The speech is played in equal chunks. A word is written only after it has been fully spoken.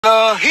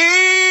The heat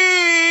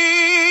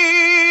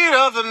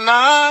of the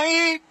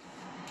night,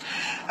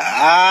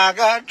 I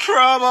got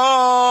trouble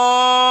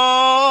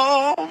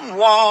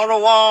wall to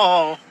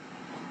wall.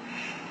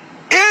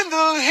 In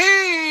the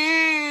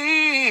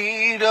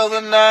heat of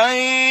the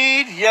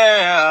night,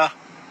 yeah,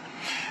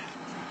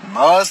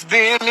 must be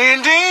an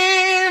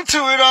ending to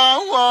it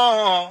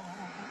all.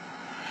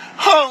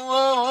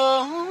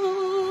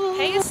 Oh.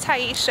 Hey, it's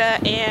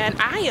Tieesha, and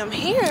I am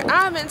here.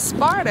 I'm in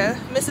Sparta,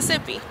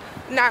 Mississippi.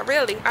 Not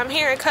really. I'm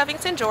here in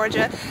Covington,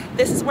 Georgia.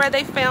 This is where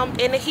they filmed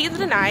In the Heat of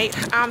the Night.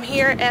 I'm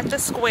here at the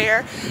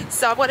square,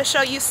 so I want to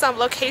show you some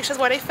locations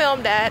where they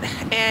filmed at.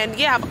 And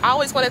yeah, I've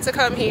always wanted to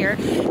come here.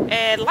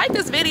 And like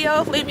this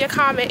video, leave me a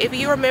comment if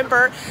you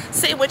remember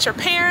sitting with your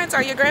parents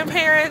or your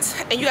grandparents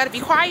and you got to be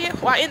quiet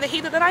while In the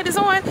Heat of the Night is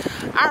on.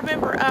 I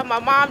remember my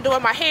mom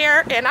doing my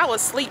hair and I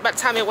was asleep by the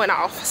time it went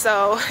off.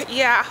 So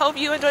yeah, I hope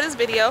you enjoyed this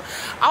video.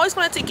 I always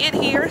wanted to get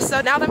here,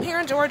 so now that I'm here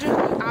in Georgia,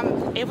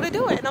 I'm able to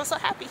do it and I'm so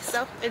happy.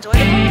 So enjoy the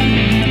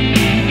vlog.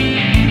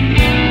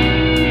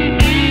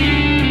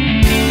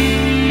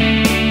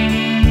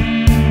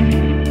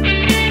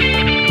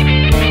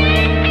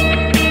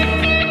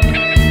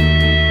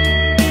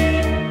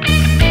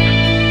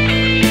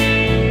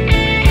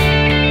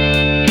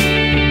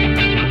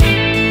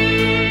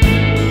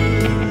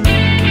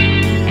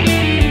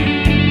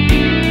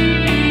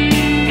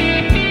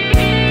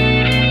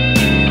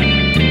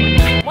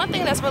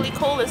 Really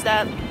cool is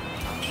that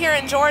here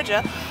in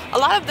Georgia, a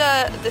lot of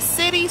the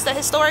cities, the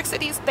historic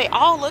cities, they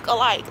all look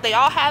alike. They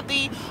all have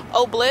the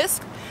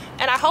obelisk,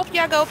 and I hope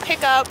y'all go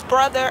pick up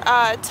Brother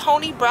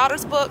Tony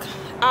Browder's book,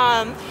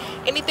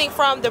 anything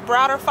from the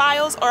Browder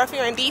Files, or if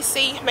you're in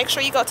DC, make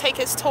sure you go take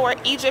his tour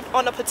Egypt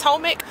on the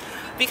Potomac,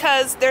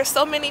 because there's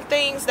so many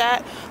things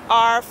that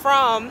are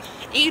from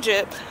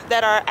Egypt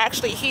that are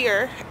actually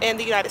here in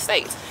the United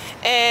States.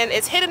 And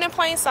it's hidden in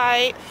plain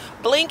sight.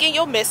 Blink and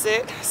you'll miss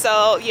it.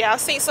 So yeah,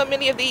 I've seen so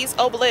many of these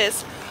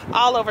obelisks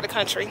all over the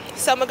country.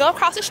 So I'm gonna go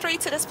across the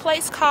street to this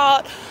place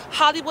called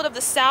Hollywood of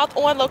the South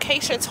on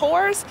location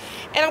tours,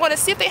 and I'm gonna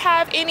see if they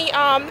have any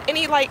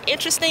like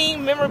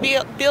interesting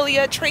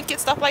memorabilia,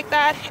 trinkets, stuff like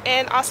that,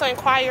 and also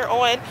inquire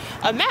on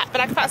a map,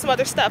 and I can find some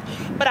other stuff.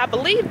 But I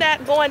believe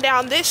that going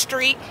down this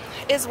street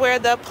is where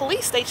the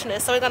police station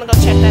is, so we're gonna go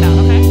check that out,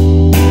 okay?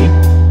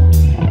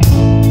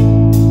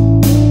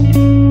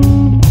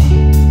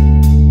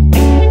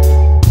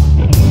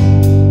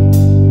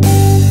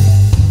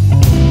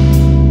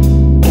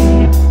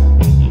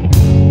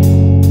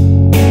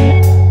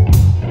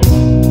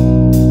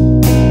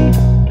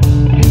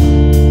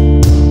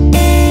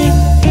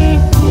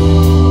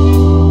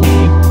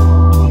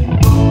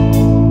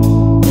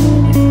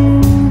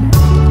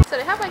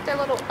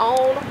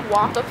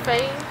 Walk of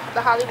Fame,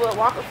 the Hollywood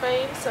Walk of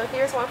Fame. So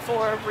here's one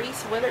for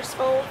Reese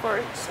Witherspoon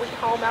for Sweet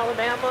Home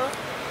Alabama,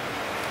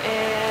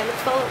 and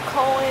Philip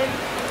Cohen.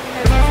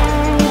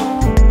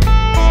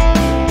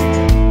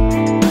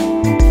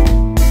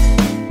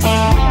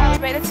 We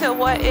made it to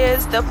what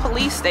is the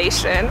police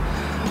station,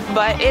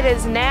 but it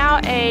is now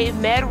a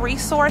Med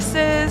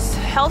Resources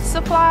health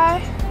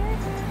supply.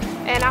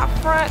 And out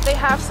front they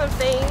have some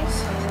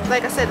things.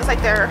 Like I said, it's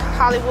like their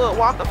Hollywood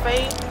Walk of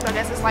Fame. I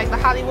guess it's like the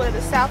Hollywood of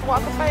the South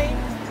Walk of Fame.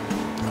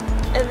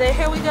 And then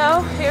here we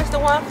go. Here's the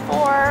one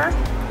for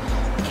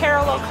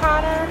Carol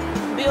O'Connor,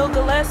 Bill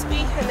Gillespie,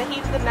 and The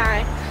Heat of the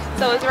Night.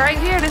 So it's right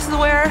here. This is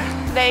where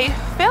they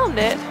filmed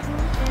it.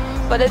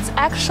 But it's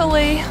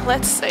actually,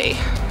 let's see.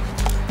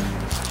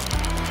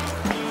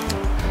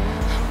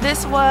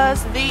 This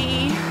was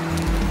the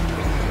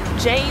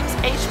James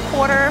H.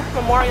 Porter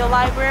Memorial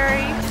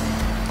Library.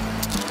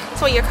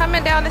 So when you're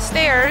coming down the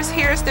stairs,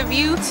 here's the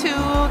view to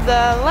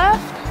the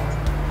left.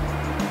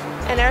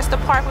 And there's the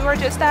park we were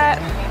just at.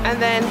 And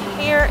then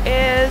here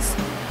is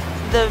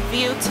the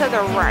view to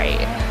the right.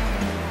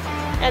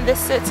 And this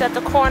sits at the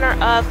corner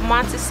of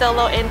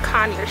Monticello and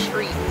Conyer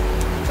Street.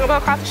 So we'll go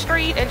across the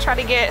street and try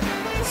to get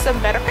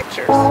some better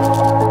pictures.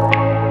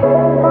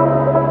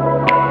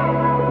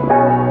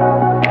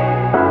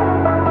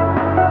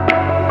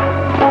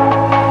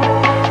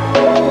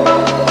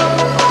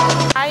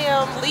 I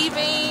am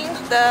leaving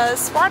the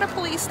Sparta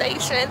police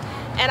station,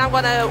 and I'm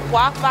gonna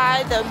walk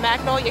by the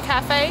Magnolia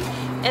Cafe,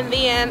 and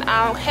then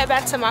I'll head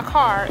back to my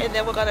car, and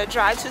then we're gonna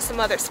drive to some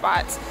other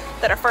spots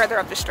that are further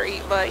up the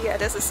street. But yeah,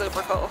 this is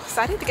super cool.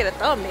 So I need to get a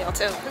thumbnail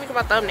too. Let me get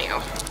my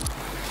thumbnail.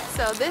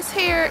 So this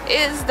here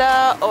is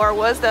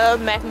was the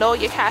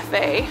Magnolia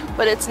Cafe,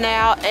 but it's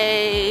now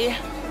I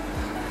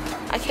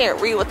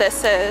can't read what that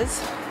says,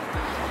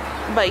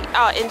 but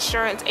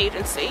insurance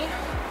agency.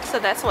 So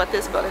that's what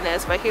this building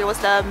is. But here was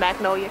the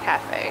Magnolia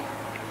Cafe.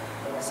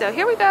 So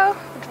here we go.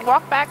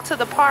 Walk back to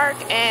the park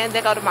and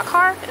then go to my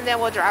car, and then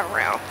we'll drive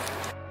around.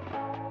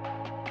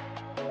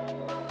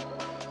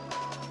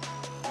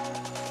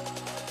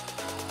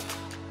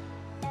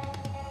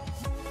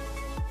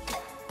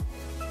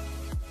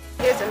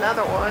 Here's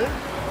another one.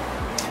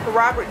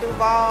 Robert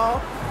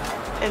Duvall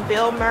and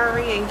Bill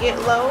Murray and Get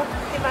Low.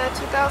 Came out in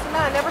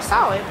 2009. Never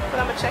saw it, but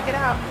I'm gonna check it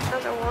out.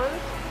 Another one.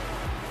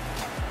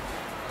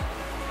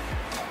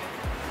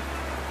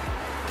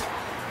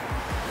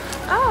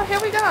 here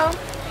we go.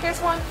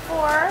 Here's one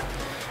for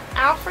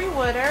Alfre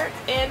Woodard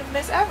and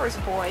Miss Evers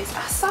Boys.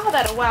 I saw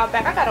that a while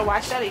back. I gotta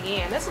watch that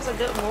again. This was a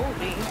good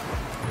movie.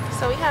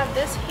 So we have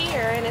this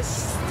here, and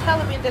it's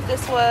telling me that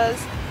this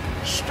was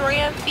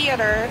Strand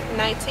Theater,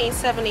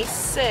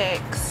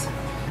 1976.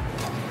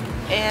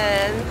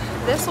 And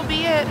this will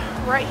be it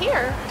right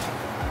here.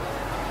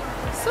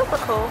 Super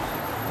cool.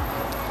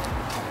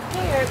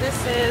 Here,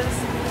 this is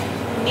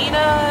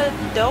Nina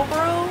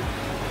Dobrew,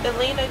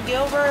 Elena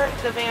Gilbert,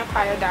 The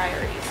Vampire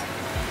Diaries.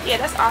 Yeah,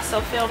 that's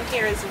also filmed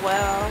here as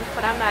well,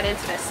 but I'm not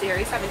into that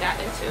series. I haven't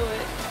gotten into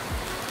it.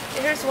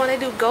 And here's one they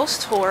do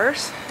ghost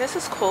tours. This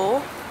is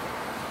cool.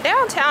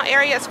 Downtown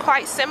area is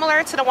quite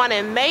similar to the one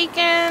in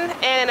Macon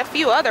and a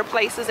few other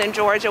places in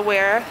Georgia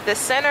where the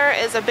center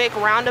is a big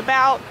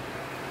roundabout.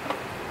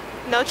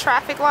 No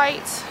traffic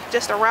lights,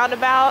 just a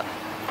roundabout.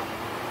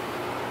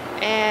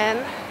 And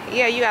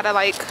yeah, you gotta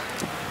like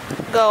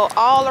go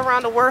all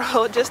around the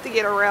world just to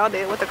get around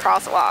it with the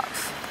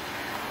crosswalks.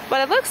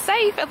 But it looks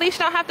safe. At least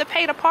you don't have to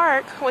pay to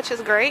park, which is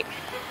great.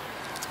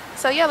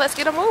 So yeah, let's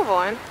get a move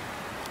on.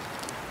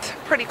 It's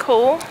pretty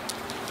cool.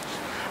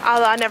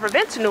 Although I've never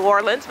been to New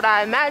Orleans, but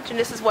I imagine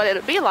this is what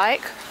it'll be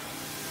like.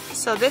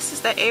 So this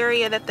is the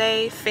area that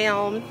they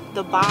filmed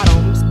The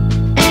Bottoms.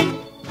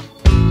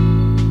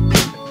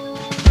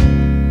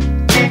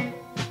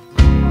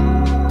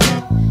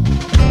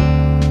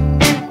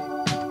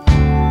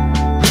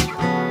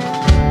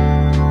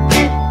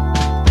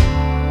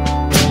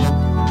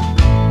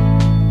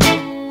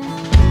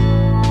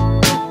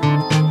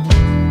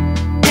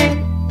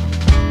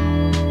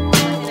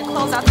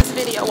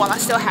 While I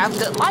still have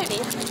good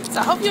lighting. So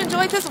I hope you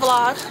enjoyed this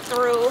vlog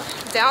through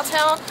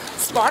downtown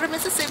Sparta,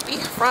 Mississippi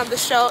from the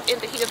show In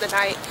the Heat of the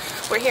Night.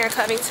 We're here in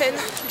Covington,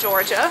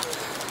 Georgia.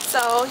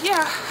 So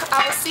yeah,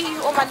 I will see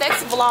you on my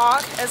next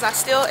vlog as I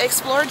still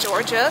explore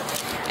Georgia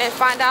and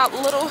find out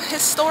little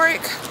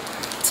historic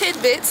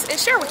tidbits and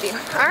share with you.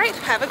 Alright,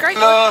 have a great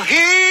day. The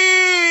heat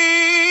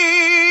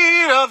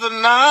of the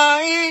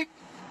night,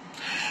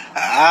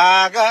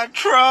 I got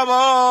trouble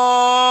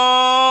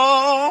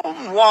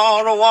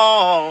wall to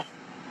wall.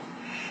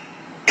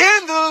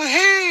 In the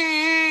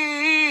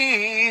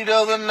heat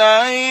of the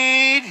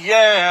night,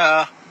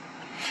 yeah,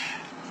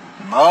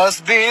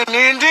 must be an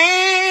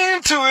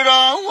ending to it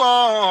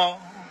all.